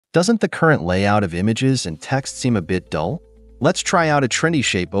Doesn't the current layout of images and text seem a bit dull? Let's try out a trendy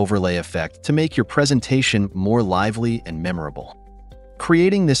shape overlay effect to make your presentation more lively and memorable.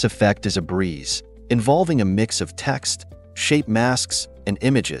 Creating this effect is a breeze, involving a mix of text, shape masks, and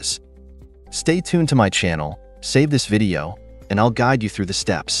images. Stay tuned to my channel, save this video, and I'll guide you through the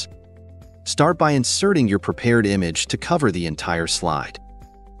steps. Start by inserting your prepared image to cover the entire slide.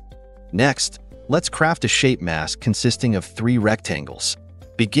 Next, let's craft a shape mask consisting of 3 rectangles.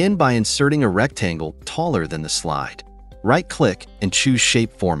 Begin by inserting a rectangle taller than the slide. Right-click and choose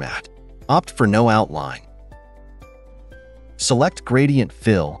Shape Format. Opt for No Outline. Select Gradient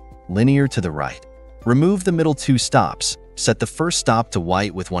Fill, Linear to the right. Remove the middle 2 stops. Set the first stop to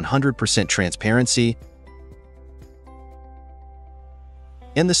white with 100% transparency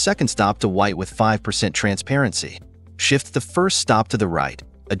and the second stop to white with 5% transparency. Shift the first stop to the right,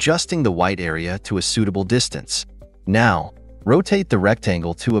 adjusting the white area to a suitable distance. Now, rotate the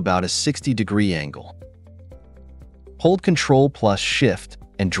rectangle to about a 60-degree angle. Hold Ctrl plus Shift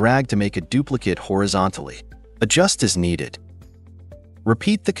and drag to make a duplicate horizontally. Adjust as needed.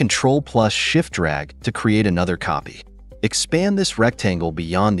 Repeat the Ctrl plus Shift drag to create another copy. Expand this rectangle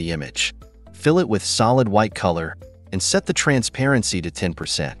beyond the image. Fill it with solid white color and set the transparency to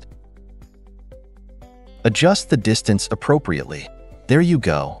 10%. Adjust the distance appropriately. There you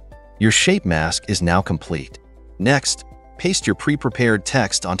go. Your shape mask is now complete. Next, paste your pre-prepared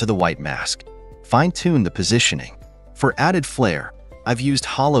text onto the white mask. Fine-tune the positioning. For added flair, I've used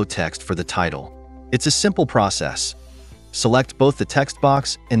hollow text for the title. It's a simple process. Select both the text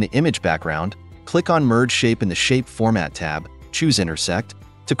box and the image background. Click on Merge Shape in the Shape Format tab. Choose Intersect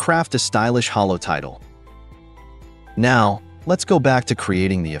to craft a stylish hollow title. Now, let's go back to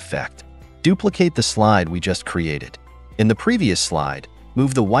creating the effect. Duplicate the slide we just created. In the previous slide,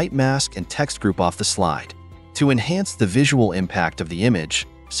 move the white mask and text group off the slide. To enhance the visual impact of the image,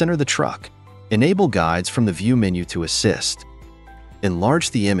 center the truck. Enable guides from the View menu to assist.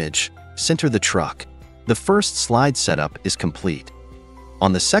 Enlarge the image, center the truck. The first slide setup is complete.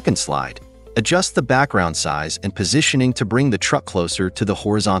 On the second slide, adjust the background size and positioning to bring the truck closer to the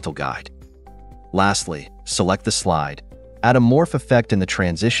horizontal guide. Lastly, select the slide, add a morph effect in the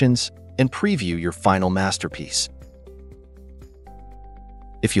transitions, and preview your final masterpiece.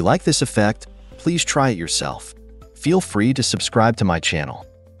 If you like this effect, please try it yourself. Feel free to subscribe to my channel.